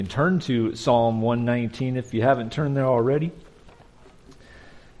Turn to Psalm 119 if you haven't turned there already.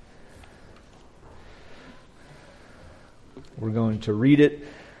 We're going to read it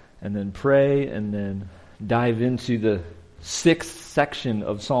and then pray and then dive into the sixth section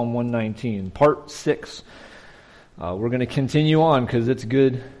of Psalm 119, part 6. We're going to continue on because it's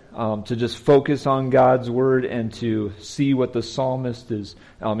good to just focus on God's Word and to see what the psalmist is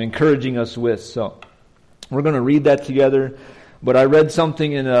encouraging us with. So we're going to read that together. But I read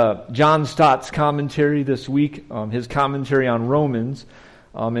something in John Stott's commentary this week, his commentary on Romans.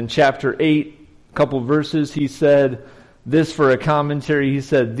 In chapter 8, a couple verses, he said this for a commentary. He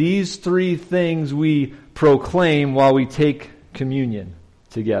said, "These three things we proclaim while we take communion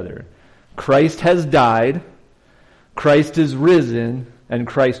together. Christ has died, Christ is risen, and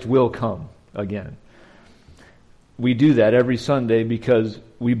Christ will come again." We do that every Sunday because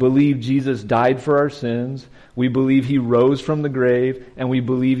we believe Jesus died for our sins, we believe He rose from the grave, and we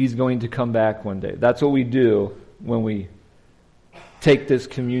believe He's going to come back one day. That's what we do when we take this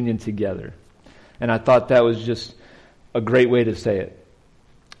communion together. And I thought that was just a great way to say it.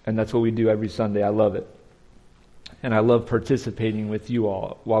 And that's what we do every Sunday. I love it. And I love participating with you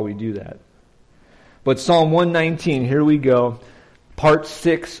all while we do that. But Psalm 119, here we go. Part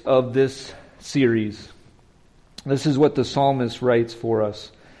 6 of this series. This is what the psalmist writes for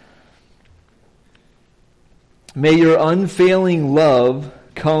us. "May your unfailing love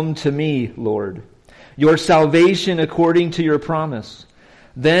come to me, Lord, your salvation according to your promise.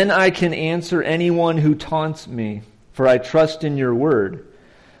 Then I can answer anyone who taunts me, for I trust in your word.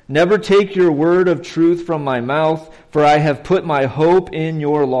 Never take your word of truth from my mouth, for I have put my hope in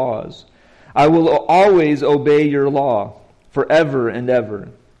your laws. I will always obey your law, forever and ever.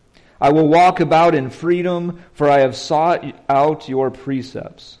 I will walk about in freedom, for I have sought out your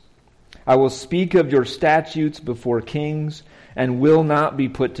precepts. I will speak of your statutes before kings, and will not be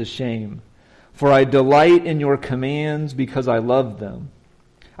put to shame. For I delight in your commands because I love them.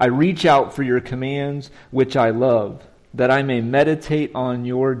 I reach out for your commands, which I love, that I may meditate on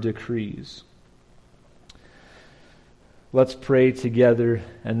your decrees." Let's pray together,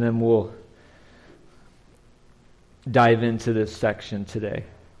 and then we'll dive into this section today.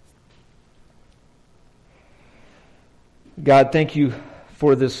 God, thank you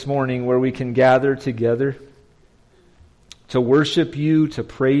for this morning where we can gather together to worship you, to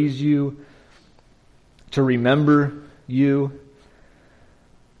praise you, to remember you,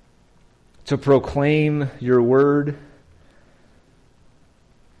 to proclaim your word,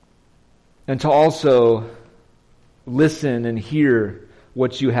 and to also listen and hear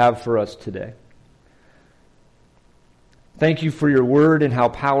what you have for us today. Thank you for your word and how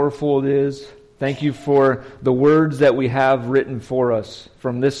powerful it is. Thank you for the words that we have written for us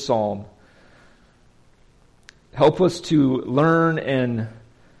from this psalm. Help us to learn and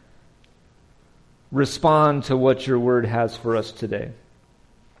respond to what your word has for us today.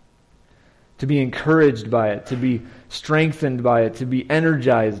 To be encouraged by it, to be strengthened by it, to be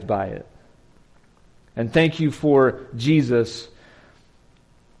energized by it. And thank you for Jesus,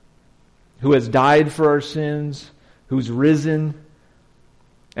 who has died for our sins, who's risen,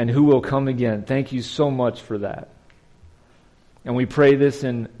 and who will come again. Thank you so much for that. And we pray this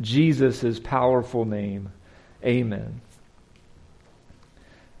in Jesus' powerful name. Amen.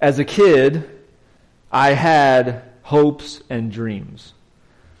 As a kid, I had hopes and dreams.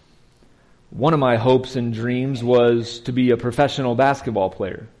 One of my hopes and dreams was to be a professional basketball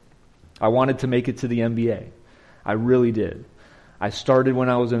player. I wanted to make it to the NBA. I really did. I started when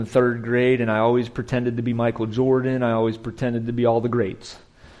I was in 3rd grade, and I always pretended to be Michael Jordan. I always pretended to be all the greats.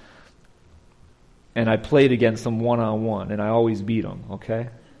 And I played against them one-on-one, and I always beat them, okay?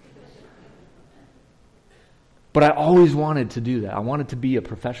 But I always wanted to do that. I wanted to be a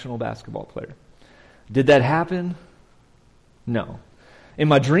professional basketball player. Did that happen? No. In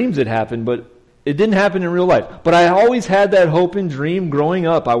my dreams it happened, but it didn't happen in real life. But I always had that hope and dream growing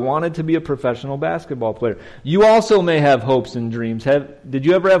up. I wanted to be a professional basketball player. You also may have hopes and dreams. Did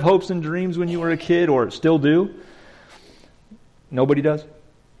you ever have hopes and dreams when you were a kid, or still do? Nobody does?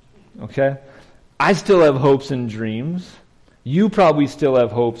 Okay. I still have hopes and dreams. You probably still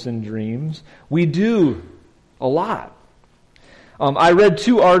have hopes and dreams. We do a lot. I read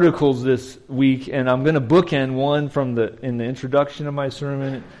 2 articles this week, and I'm going to bookend one in the introduction of my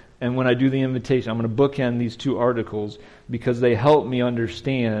sermon, and when I do the invitation, I'm going to bookend these 2 articles because they help me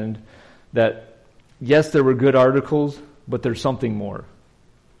understand that, yes, there were good articles, but there's something more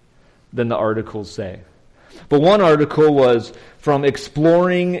than the articles say. But one article was from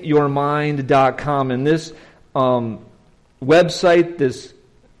exploringyourmind.com, and this website, this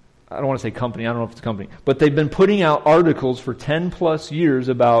I don't want to say company, I don't know if it's a company, but they've been putting out articles for 10 plus years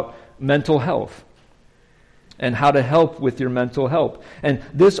about mental health and how to help with your mental health. And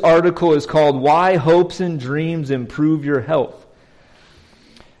this article is called Why Hopes and Dreams Improve Your Health.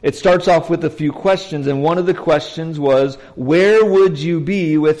 It starts off with a few questions, and one of the questions was, where would you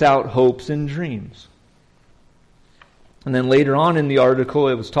be without hopes and dreams? And then later on in the article,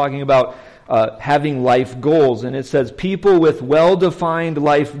 it was talking about having life goals. And it says, people with well-defined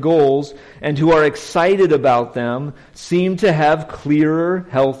life goals and who are excited about them seem to have clearer,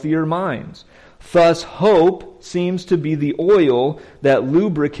 healthier minds. Thus, hope seems to be the oil that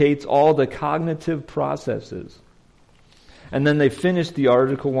lubricates all the cognitive processes. And then they finish the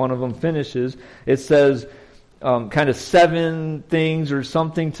article, one of them finishes, it says kind of 7 things or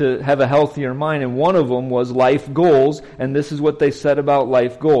something to have a healthier mind, and one of them was life goals, and this is what they said about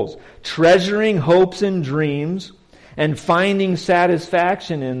life goals. Treasuring hopes and dreams and finding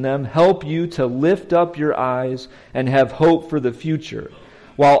satisfaction in them help you to lift up your eyes and have hope for the future,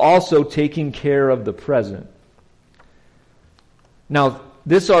 while also taking care of the present. Now,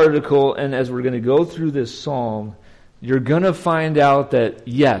 this article, and as we're going to go through this psalm, you're going to find out that,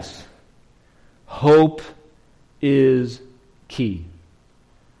 yes, hope is key.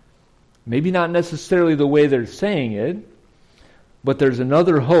 Maybe not necessarily the way they're saying it, but there's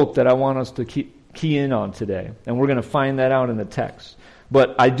another hope that I want us to key in on today, and we're going to find that out in the text.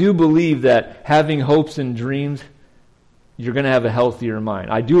 But I do believe that having hopes and dreams, you're going to have a healthier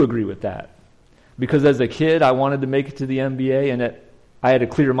mind. I do agree with that. Because as a kid, I wanted to make it to the NBA, and I had a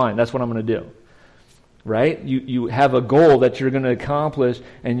clear mind. That's what I'm going to do. Right? You have a goal that you're going to accomplish,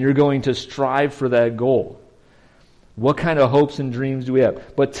 and you're going to strive for that goal. What kind of hopes and dreams do we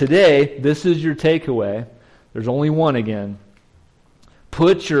have? But today, this is your takeaway. There's only one again.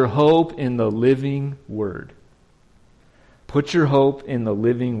 Put your hope in the living Word. Put your hope in the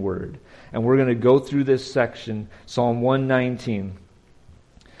living Word. And we're going to go through this section, Psalm 119.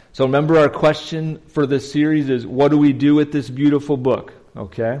 So remember, our question for this series is, what do we do with this beautiful book?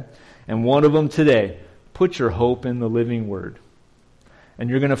 Okay? And one of them today, put your hope in the living Word. And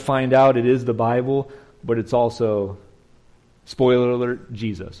you're going to find out it is the Bible, but it's also, spoiler alert,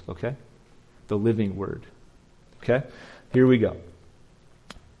 Jesus, okay? The living Word. Okay? Here we go.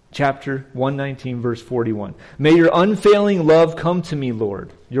 Chapter 119, verse 41. May your unfailing love come to me,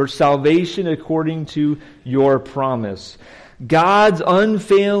 Lord, your salvation according to your promise. God's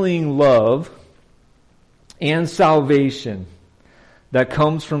unfailing love and salvation that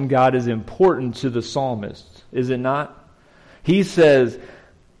comes from God is important to the psalmist, is it not? He says,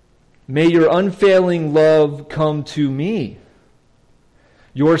 may your unfailing love come to me.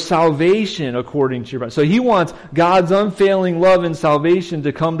 Your salvation according to your promise. So he wants God's unfailing love and salvation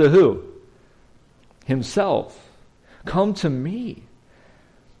to come to who? Himself. Come to me.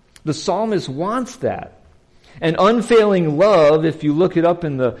 The psalmist wants that. And unfailing love, if you look it up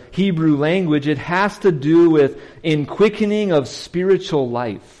in the Hebrew language, it has to do with in quickening of spiritual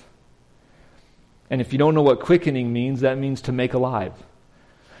life. And if you don't know what quickening means, that means to make alive.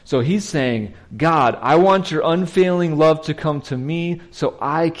 So he's saying, God, I want your unfailing love to come to me so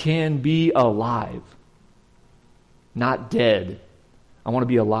I can be alive. Not dead. I want to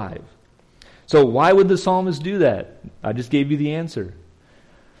be alive. So why would the psalmist do that? I just gave you the answer.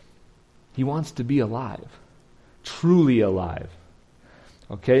 He wants to be alive. Truly alive.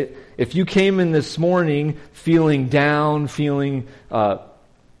 Okay? If you came in this morning feeling down, feeling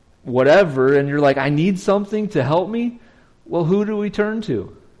whatever, and you're like, I need something to help me, well, who do we turn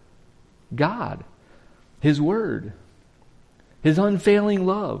to? God. His Word. His unfailing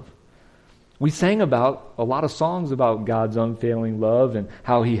love. We sang about a lot of songs about God's unfailing love and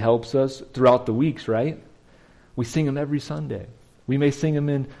how He helps us throughout the weeks, right? We sing them every Sunday. We may sing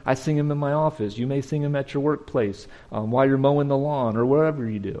them I sing them in my office. You may sing them at your workplace while you're mowing the lawn or whatever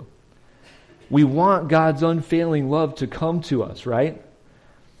you do. We want God's unfailing love to come to us, right?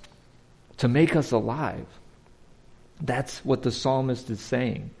 To make us alive. That's what the psalmist is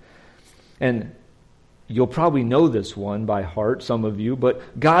saying. And you'll probably know this one by heart, some of you,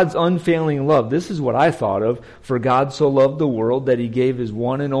 but God's unfailing love, this is what I thought of. For God so loved the world that He gave His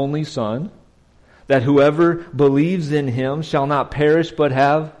one and only Son, that whoever believes in Him shall not perish but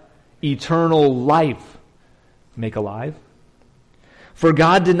have eternal life. Make alive. For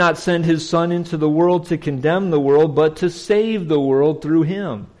God did not send His Son into the world to condemn the world, but to save the world through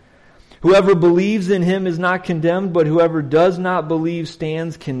Him. Whoever believes in Him is not condemned, but whoever does not believe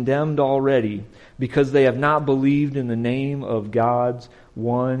stands condemned already, because they have not believed in the name of God's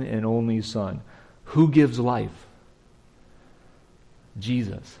one and only Son. Who gives life?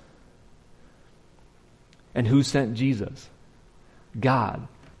 Jesus. And who sent Jesus? God.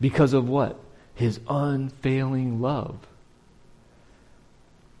 Because of what? His unfailing love.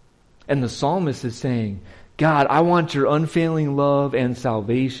 And the psalmist is saying, God, I want your unfailing love and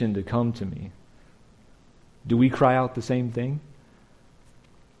salvation to come to me. Do we cry out the same thing?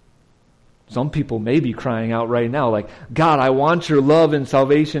 Some people may be crying out right now like, God, I want your love and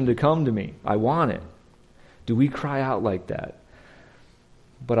salvation to come to me. I want it. Do we cry out like that?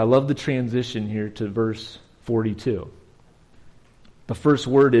 But I love the transition here to verse 42. The first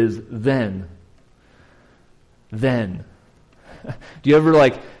word is then. Then. Do you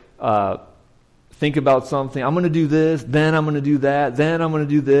ever think about something? I'm going to do this, then I'm going to do that, then I'm going to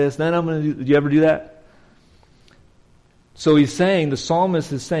do this, then I'm going to do... Do you ever do that? So he's saying, the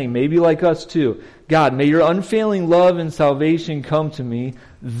psalmist is saying, maybe like us too, God, may your unfailing love and salvation come to me,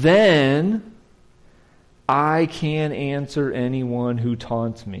 then I can answer anyone who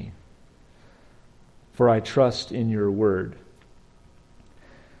taunts me, for I trust in your word.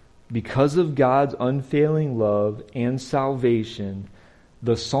 Because of God's unfailing love and salvation,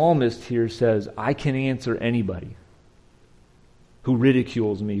 the psalmist here says, I can answer anybody who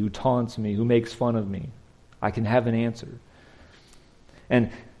ridicules me, who taunts me, who makes fun of me. I can have an answer. And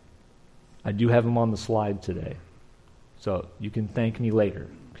I do have them on the slide today. So you can thank me later,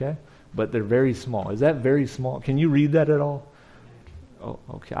 okay? But they're very small. Is that very small? Can you read that at all? Oh,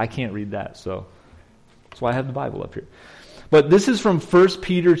 okay. I can't read that, so that's why I have the Bible up here. But this is from 1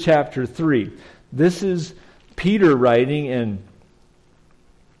 Peter chapter 3. This is Peter writing, and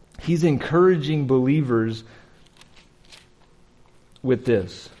he's encouraging believers with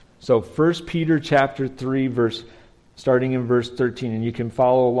this. So 1 Peter chapter 3, starting in verse 13, and you can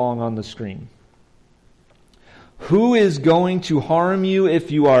follow along on the screen. Who is going to harm you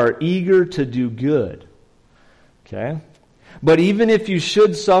if you are eager to do good? Okay? But even if you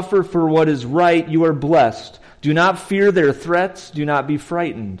should suffer for what is right, you are blessed. Do not fear their threats. Do not be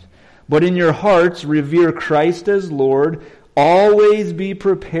frightened. But in your hearts, revere Christ as Lord. Always be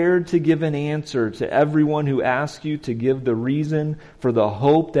prepared to give an answer to everyone who asks you to give the reason for the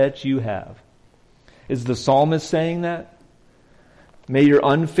hope that you have. Is the psalmist saying that? May your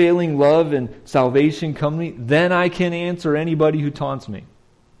unfailing love and salvation come to me. Then I can answer anybody who taunts me.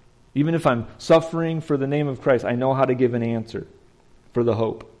 Even if I'm suffering for the name of Christ, I know how to give an answer for the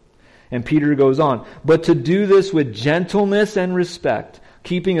hope. And Peter goes on, but to do this with gentleness and respect,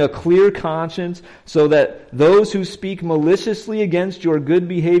 keeping a clear conscience, so that those who speak maliciously against your good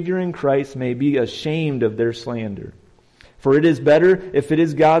behavior in Christ may be ashamed of their slander. For it is better, if it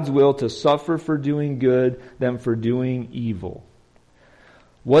is God's will, to suffer for doing good than for doing evil.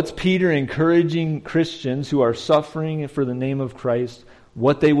 What's Peter encouraging Christians who are suffering for the name of Christ,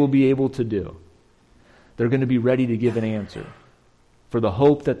 what they will be able to do? They're going to be ready to give an answer for the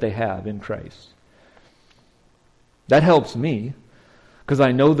hope that they have in Christ. That helps me, because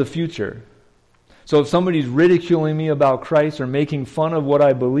I know the future. So if somebody's ridiculing me about Christ or making fun of what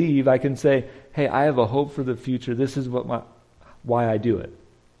I believe, I can say, hey, I have a hope for the future. This is why I do it.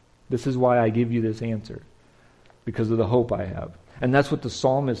 This is why I give you this answer, because of the hope I have. And that's what the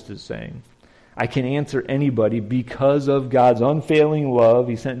psalmist is saying. I can answer anybody because of God's unfailing love.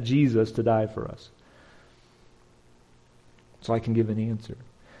 He sent Jesus to die for us. So I can give an answer.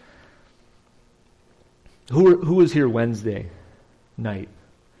 Who was here Wednesday night?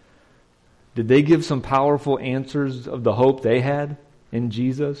 Did they give some powerful answers of the hope they had in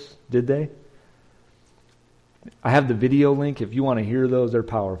Jesus? Did they? I have the video link. If you want to hear those, they're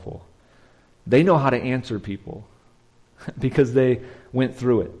powerful. They know how to answer people because they went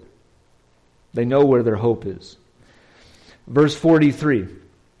through it. They know where their hope is. Verse 43.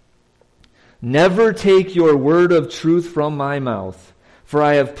 Never take your word of truth from my mouth, for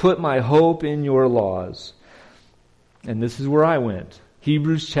I have put my hope in your laws. And this is where I went.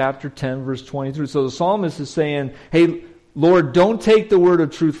 Hebrews chapter 10, verse 23. So the psalmist is saying, hey, Lord, don't take the word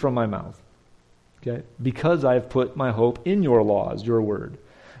of truth from my mouth. Okay? Because I have put my hope in your laws, your word.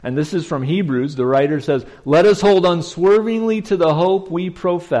 And this is from Hebrews. The writer says, let us hold unswervingly to the hope we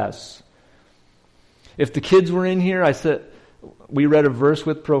profess. If the kids were in here, we read a verse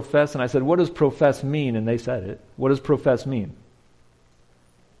with profess, and I said, what does profess mean? And they said it. What does profess mean?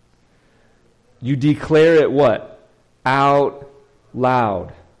 You declare it what? Out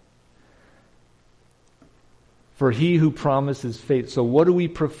loud. For he who promises faith. So what do we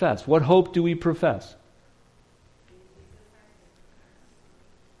profess? What hope do we profess?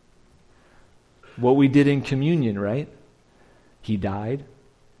 What we did in communion, right? He died.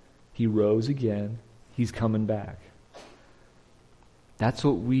 He rose again. He's coming back. That's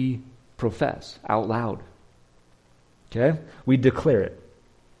what we profess out loud. Okay? We declare it.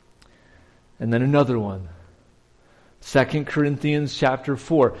 And then another one. 2 Corinthians chapter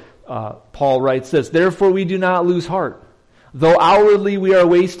 4, Paul writes this, "Therefore we do not lose heart. Though outwardly we are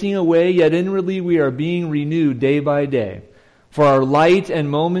wasting away, yet inwardly we are being renewed day by day. For our light and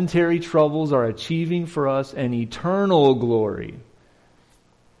momentary troubles are achieving for us an eternal glory."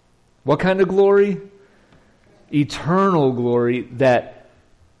 What kind of glory? Eternal glory that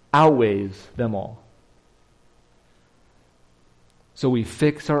outweighs them all. So we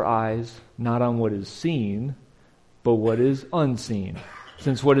fix our eyes not on what is seen, but what is unseen.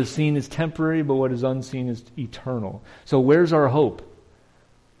 Since what is seen is temporary, but what is unseen is eternal. So where's our hope?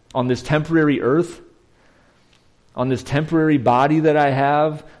 On this temporary earth? On this temporary body that I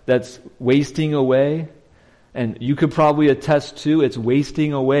have that's wasting away? And you could probably attest to it's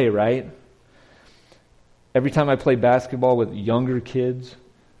wasting away, right? Every time I play basketball with younger kids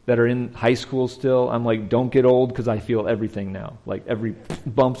that are in high school still, I'm like, don't get old because I feel everything now. Like every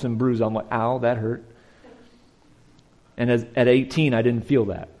bumps and bruise, I'm like, ow, that hurt. And at 18, I didn't feel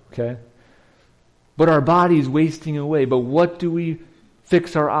that, okay? But our body's wasting away. But what do we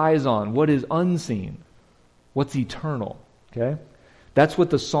fix our eyes on? What is unseen? What's eternal, okay? That's what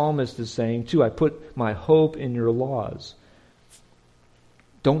the psalmist is saying too. I put my hope in your laws.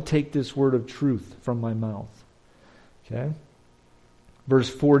 Don't take this word of truth from my mouth, okay? Verse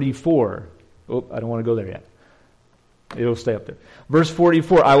 44. Oh, I don't want to go there yet. It'll stay up there. Verse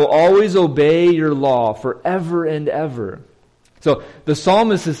 44, "I will always obey your law forever and ever." So the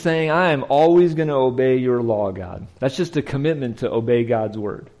psalmist is saying, I am always going to obey your law, God. That's just a commitment to obey God's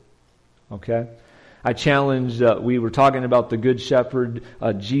word. Okay? I challenged, we were talking about the Good Shepherd,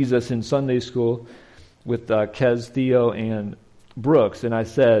 Jesus, in Sunday school with Kez, Theo, and Brooks. And I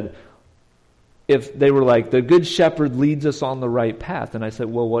said, if they were like, the Good Shepherd leads us on the right path. And I said,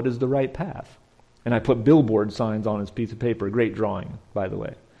 well, what is the right path? And I put billboard signs on his piece of paper. Great drawing, by the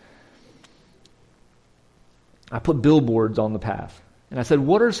way. I put billboards on the path. And I said,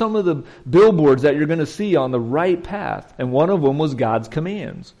 what are some of the billboards that you're going to see on the right path? And one of them was God's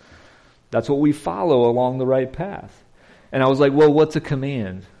commands. That's what we follow along the right path. And I was like, well, what's a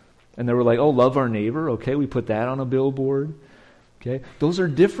command? And they were like, oh, love our neighbor. Okay, we put that on a billboard. Okay, those are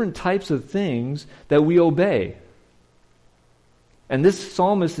different types of things that we obey. And this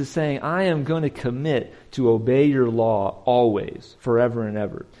psalmist is saying, I am going to commit to obey your law always, forever and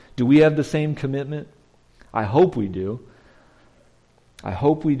ever. Do we have the same commitment? I hope we do. I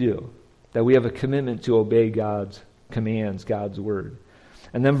hope we do. That we have a commitment to obey God's commands, God's word.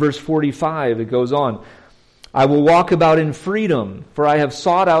 And then verse 45, it goes on. I will walk about in freedom, for I have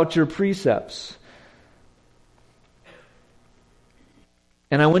sought out your precepts.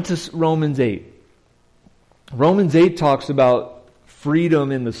 And I went to Romans 8. Romans 8 talks about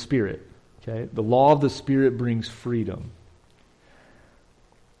freedom in the Spirit. Okay? The law of the Spirit brings freedom.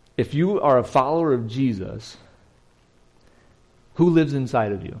 If you are a follower of Jesus, who lives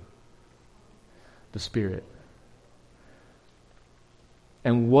inside of you? The Spirit.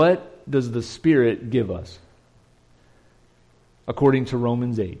 And what does the Spirit give us? According to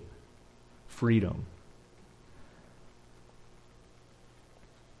Romans 8, freedom.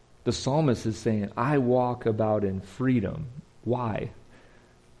 The psalmist is saying, I walk about in freedom. Why?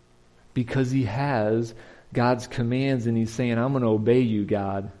 Because he has God's commands and he's saying, I'm going to obey you,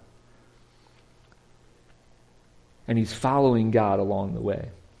 God. And he's following God along the way.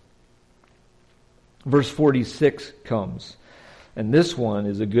 Verse 46 comes. And this one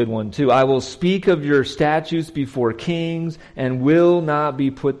is a good one too. I will speak of your statutes before kings and will not be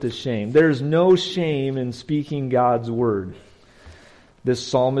put to shame. There's no shame in speaking God's word. This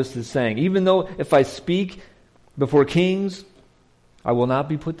psalmist is saying, even though if I speak before kings, I will not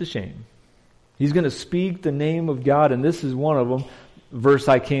be put to shame. He's going to speak the name of God, and this is one of them. Verse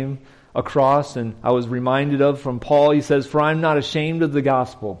I came across and I was reminded of from Paul. He says, for I'm not ashamed of the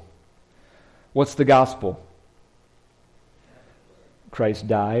gospel. What's the gospel? Christ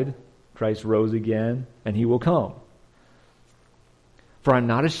died, Christ rose again, and he will come. For I'm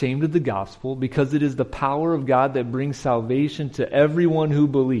not ashamed of the gospel, because it is the power of God that brings salvation to everyone who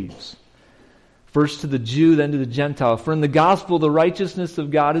believes. First to the Jew, then to the Gentile. For in the gospel the righteousness of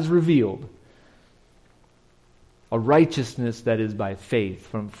God is revealed. A righteousness that is by faith.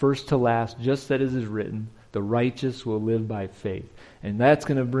 From first to last, just as it is written, the righteous will live by faith. And that's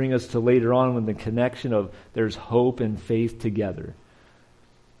going to bring us to later on when the connection of there's hope and faith together.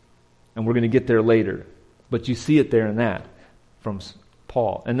 And we're going to get there later. But you see it there in that from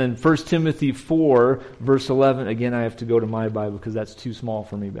Paul. And then 1 Timothy 4, verse 11. Again, I have to go to my Bible because that's too small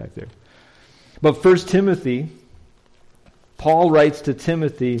for me back there. But 1 Timothy, Paul writes to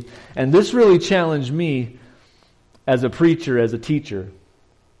Timothy, and this really challenged me as a preacher, as a teacher.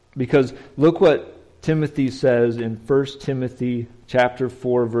 Because look what Timothy says in 1 Timothy chapter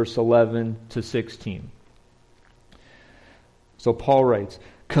 4, verse 11 to 16. So Paul writes,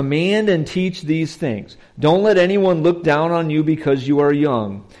 "Command and teach these things. Don't let anyone look down on you because you are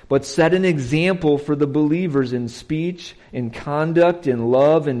young, but set an example for the believers in speech, in conduct, in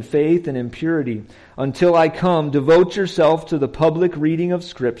love, in faith, and in purity. Until I come, devote yourself to the public reading of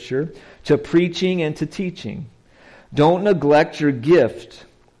Scripture, to preaching and to teaching. Don't neglect your gift,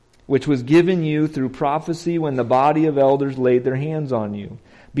 which was given you through prophecy when the body of elders laid their hands on you.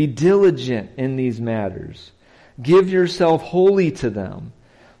 Be diligent in these matters. Give yourself wholly to them,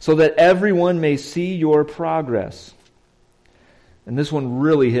 so that everyone may see your progress." And this one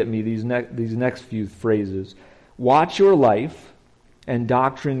really hit me, these next few phrases. "Watch your life and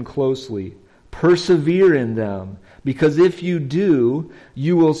doctrine closely. Persevere in them, because if you do,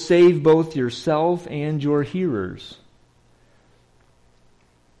 you will save both yourself and your hearers."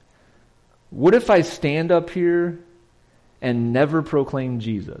 What if I stand up here and never proclaim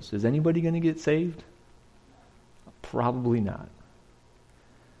Jesus? Is anybody going to get saved? Probably not.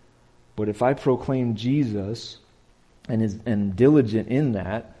 But if I proclaim Jesus and diligent in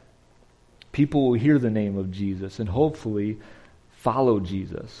that, people will hear the name of Jesus and hopefully follow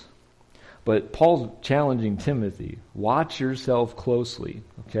Jesus. But Paul's challenging Timothy, watch yourself closely,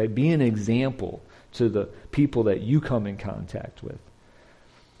 okay? Be an example to the people that you come in contact with.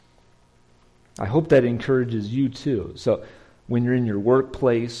 I hope that encourages you too. So when you're in your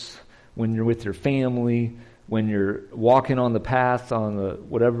workplace, when you're with your family, when you're walking on the path on the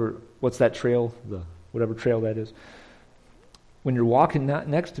what's that trail? Whatever trail that is. When you're walking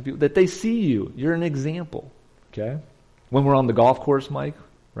next to people, that they see you. You're an example. Okay? When we're on the golf course, Mike,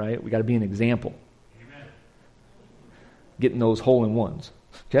 right? We got to be an example. Amen. Getting those hole-in-ones.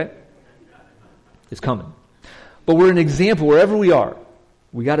 Okay? It's coming. But we're an example wherever we are.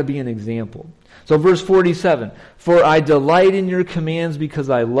 We got to be an example. So verse 47, "For I delight in your commands because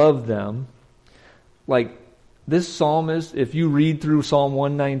I love them." Like this psalmist, if you read through Psalm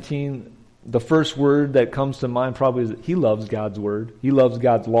 119, the first word that comes to mind probably is he loves God's word. He loves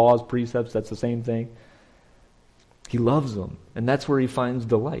God's laws, precepts. That's the same thing. He loves them. And that's where he finds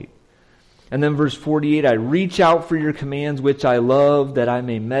delight. And then verse 48, "I reach out for your commands, which I love, that I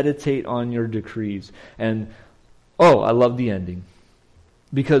may meditate on your decrees." And, I love the ending.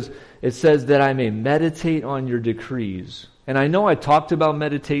 Because it says that I may meditate on your decrees. And I know I talked about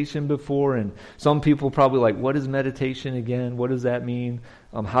meditation before, and some people probably like, what is meditation again? What does that mean?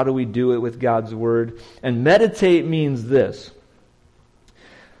 How do we do it with God's word? And meditate means this.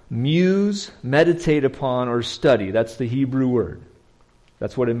 Muse, meditate upon, or study. That's the Hebrew word.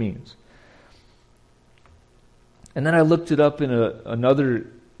 That's what it means. And then I looked it up in another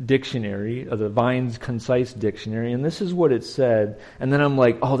dictionary, the Vine's Concise Dictionary, and this is what it said. And then I'm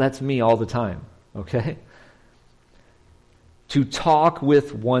like, that's me all the time. Okay? To talk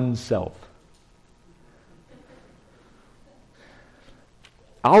with oneself.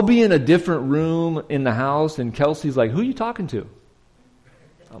 I'll be in a different room in the house, and Kelsey's like, "Who are you talking to?"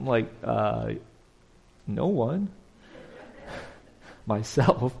 I'm like, no one.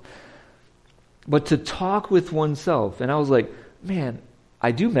 Myself. But to talk with oneself. And I was like, man,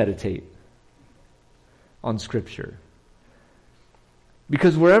 I do meditate on Scripture.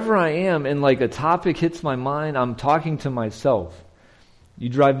 Because wherever I am and like a topic hits my mind, I'm talking to myself. You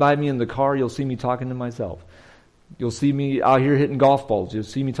drive by me in the car, you'll see me talking to myself. You'll see me out here hitting golf balls. You'll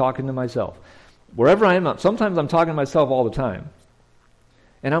see me talking to myself. Wherever I am, sometimes I'm talking to myself all the time.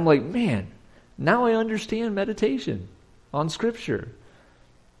 And I'm like, man, now I understand meditation on Scripture.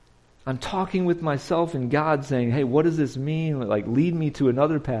 I'm talking with myself and God saying, hey, what does this mean? Like, lead me to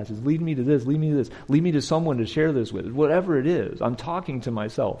another passage. Lead me to this. Lead me to this. Lead me to someone to share this with. Whatever it is, I'm talking to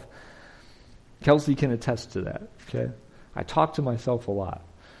myself. Kelsey can attest to that, okay? I talk to myself a lot.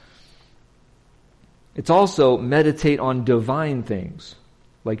 It's also meditate on divine things,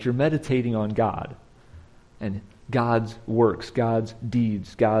 like you're meditating on God and God's works, God's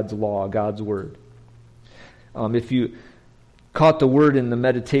deeds, God's law, God's word. If you caught the word in the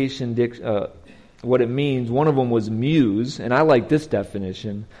meditation, what it means, one of them was muse, and I like this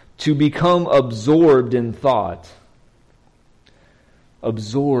definition, to become absorbed in thought.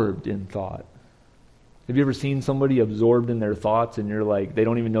 Absorbed in thought. Have you ever seen somebody absorbed in their thoughts and you're like, they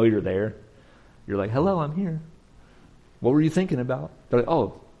don't even know you're there? You're like, hello, I'm here. What were you thinking about? They're like,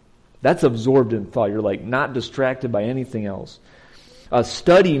 oh, that's absorbed in thought. You're like not distracted by anything else.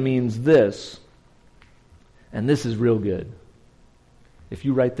 Study means this, and this is real good. If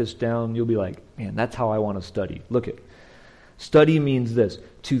you write this down, you'll be like, man, that's how I want to study. Look it. Study means this,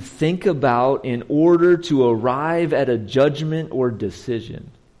 to think about in order to arrive at a judgment or decision.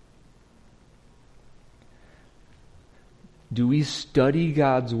 Do we study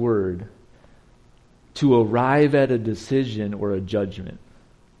God's Word to arrive at a decision or a judgment?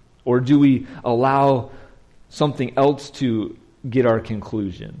 Or do we allow something else to get our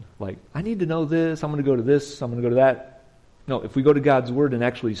conclusion? Like, I need to know this, I'm going to go to this, I'm going to go to that. No, if we go to God's Word and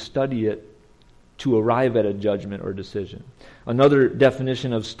actually study it to arrive at a judgment or decision. Another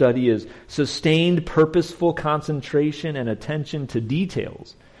definition of study is sustained purposeful concentration and attention to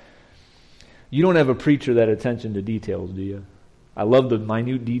details. You don't have a preacher that attention to details, do you? I love the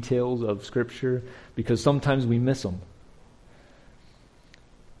minute details of Scripture because sometimes we miss them.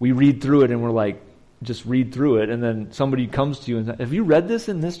 We read through it and we're like, just read through it, and then somebody comes to you and says, have you read this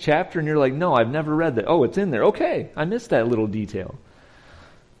in this chapter? And you're like, no, I've never read that. Oh, it's in there. Okay, I missed that little detail.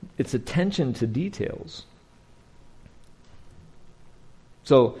 It's attention to details.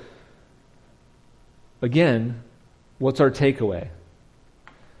 So, again, what's our takeaway?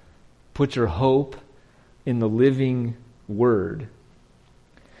 Put your hope in the living Word.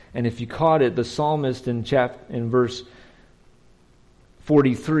 And if you caught it, the psalmist in verse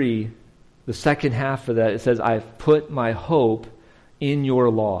 43, the second half of that, it says, I've put my hope in your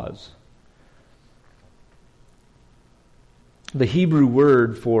laws. The Hebrew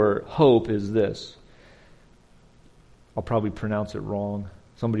word for hope is this. I'll probably pronounce it wrong.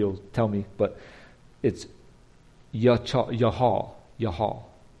 Somebody will tell me, but it's Yahal.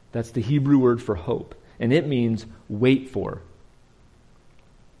 That's the Hebrew word for hope. And it means wait for.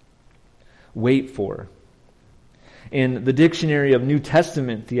 Wait for. In the Dictionary of New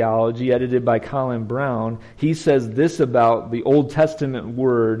Testament Theology, edited by Colin Brown, he says this about the Old Testament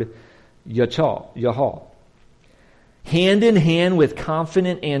word Yahal. Hand in hand with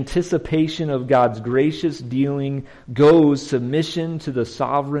confident anticipation of God's gracious dealing goes submission to the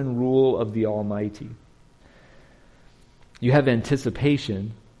sovereign rule of the Almighty. You have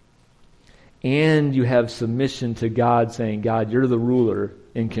anticipation, and you have submission to God, saying, God, you're the ruler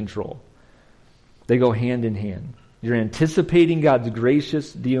in control. They go hand in hand. You're anticipating God's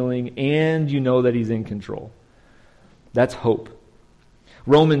gracious dealing, and you know that He's in control. That's hope.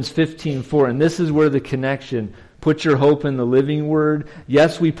 Romans 15:4, and this is where the connection, put your hope in the living Word.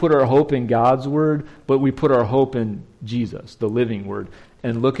 Yes, we put our hope in God's Word, but we put our hope in Jesus, the living Word.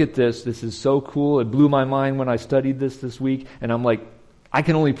 And look at this. This is so cool. It blew my mind when I studied this week, and I'm like, I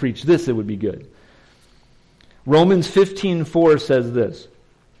can only preach this, it would be good. Romans 15:4 says this,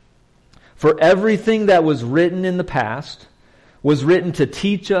 for everything that was written in the past was written to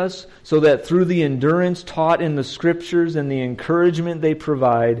teach us, so that through the endurance taught in the Scriptures and the encouragement they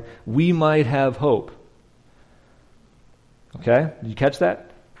provide, we might have hope. Okay? Did you catch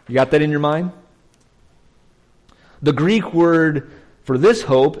that? You got that in your mind? The Greek word for this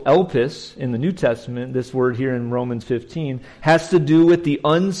hope, elpis, in the New Testament, this word here in Romans 15, has to do with the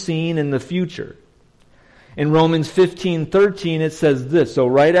unseen and the future. In Romans 15:13, it says this. So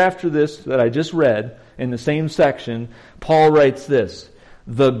right after this that I just read, in the same section, Paul writes this,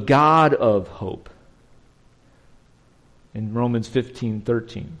 the God of hope. In Romans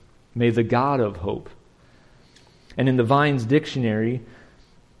 15:13, may the God of hope. And in the Vine's dictionary,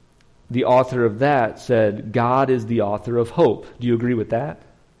 the author of that said, God is the author of hope. Do you agree with that?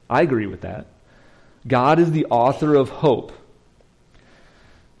 I agree with that. God is the author of hope.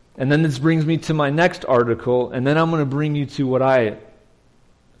 And then this brings me to my next article, and then I'm going to bring you to what I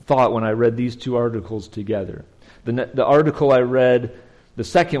thought when I read these two articles together. The article I read, the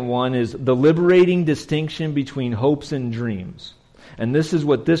second one, is The Liberating Distinction Between Hopes and Dreams. And this is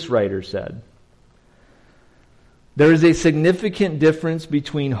what this writer said. There is a significant difference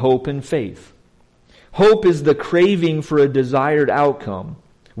between hope and faith. Hope is the craving for a desired outcome.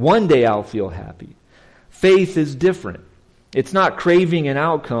 One day I'll feel happy. Faith is different. It's not craving an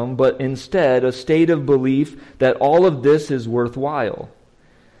outcome, but instead a state of belief that all of this is worthwhile.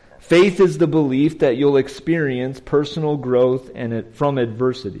 Faith is the belief that you'll experience personal growth and from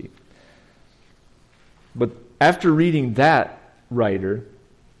adversity. But after reading that writer,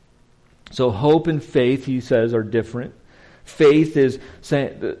 so hope and faith, he says, are different. Faith is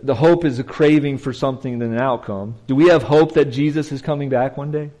saying the hope is a craving for something than an outcome. Do we have hope that Jesus is coming back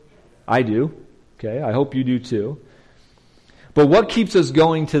one day? I do. Okay, I hope you do too. But what keeps us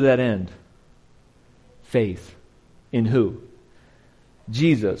going to that end? Faith. In who?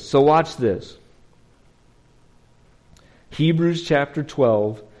 Jesus. So watch this. Hebrews chapter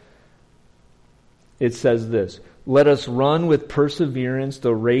 12, it says this, let us run with perseverance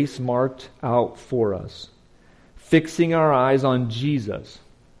the race marked out for us, fixing our eyes on Jesus,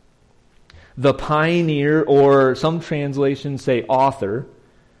 the pioneer, or some translations say author,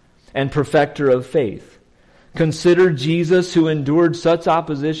 and perfecter of faith. Consider Jesus, who endured such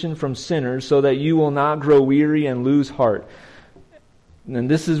opposition from sinners, so that you will not grow weary and lose heart. And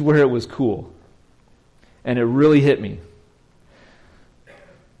this is where it was cool. And it really hit me.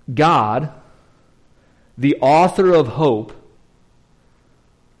 God, the author of hope,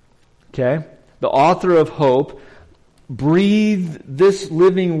 okay, the author of hope, breathed this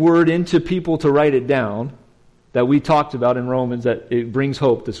living word into people to write it down, that we talked about in Romans, that it brings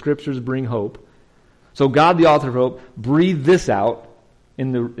hope. The scriptures bring hope. So God, the author of hope, breathed this out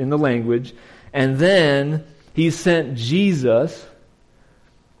in the language, and then He sent Jesus,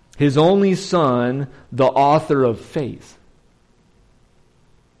 His only Son, the author of faith.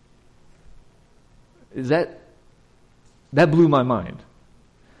 That blew my mind.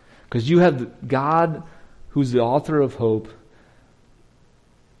 Because you have God, who's the author of hope,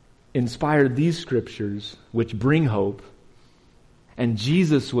 inspired these scriptures, which bring hope, and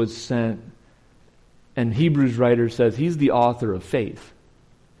Jesus was sent, and Hebrews writer says He's the author of faith.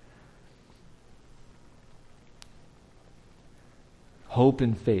 Hope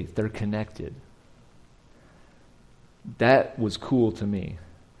and faith, they're connected. That was cool to me.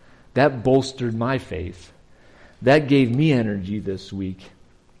 That bolstered my faith. That gave me energy this week.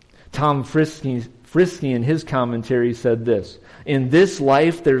 Tom Frisky in his commentary said this: in this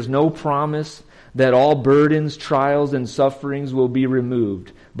life there's no promise that all burdens, trials, and sufferings will be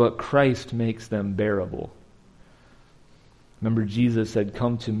removed, but Christ makes them bearable. Remember, Jesus said,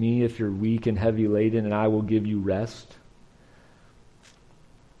 "Come to me if you're weak and heavy laden, and I will give you rest."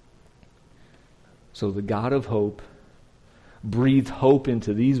 So the God of hope breathed hope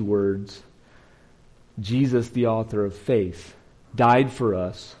into these words. Jesus, the author of faith, died for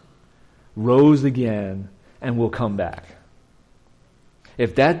us, rose again, and will come back.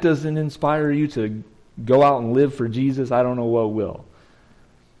 If that doesn't inspire you to go out and live for Jesus, I don't know what will.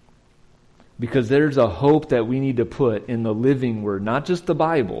 Because there's a hope that we need to put in the living Word, not just the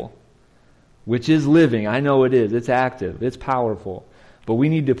Bible, which is living. I know it is. It's active. It's powerful. But we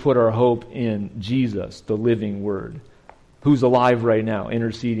need to put our hope in Jesus, the living Word, who's alive right now,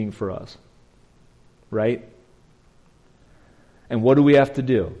 interceding for us. Right? And what do we have to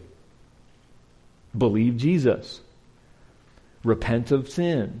do? Believe Jesus. Repent of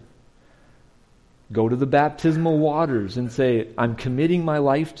sin. Go to the baptismal waters and say, I'm committing my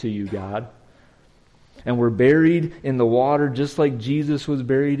life to you, God. And we're buried in the water just like Jesus was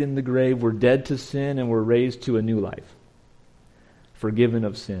buried in the grave. We're dead to sin and we're raised to a new life. Forgiven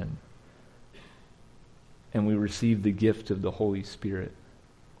of sin. And we receive the gift of the Holy Spirit.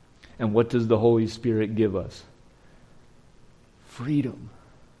 And what does the Holy Spirit give us? Freedom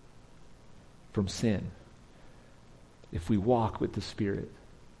from sin. If we walk with the Spirit.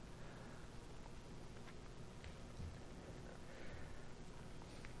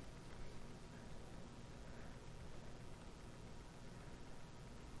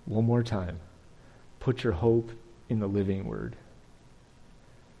 One more time. Put your hope in the living Word.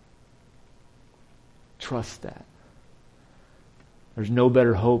 Trust that. There's no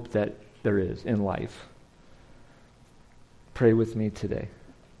better hope that there is in life. Pray with me today.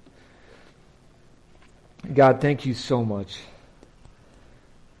 God, thank you so much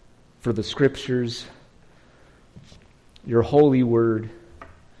for the Scriptures, your holy Word.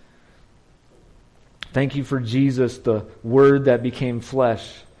 Thank you for Jesus, the Word that became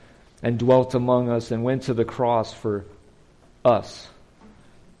flesh and dwelt among us and went to the cross for us.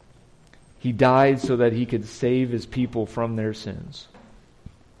 He died so that He could save His people from their sins.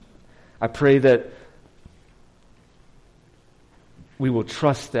 I pray that we will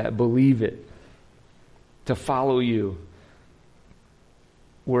trust that, believe it, to follow you.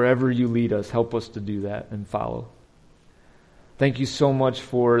 Wherever you lead us, help us to do that and follow. Thank you so much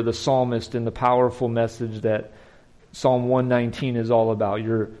for the psalmist and the powerful message that Psalm 119 is all about,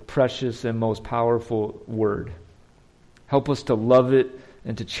 your precious and most powerful word. Help us to love it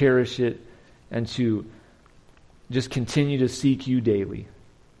and to cherish it and to just continue to seek you daily.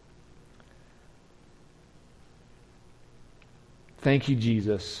 Thank you,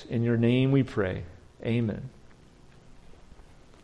 Jesus. In your name we pray. Amen.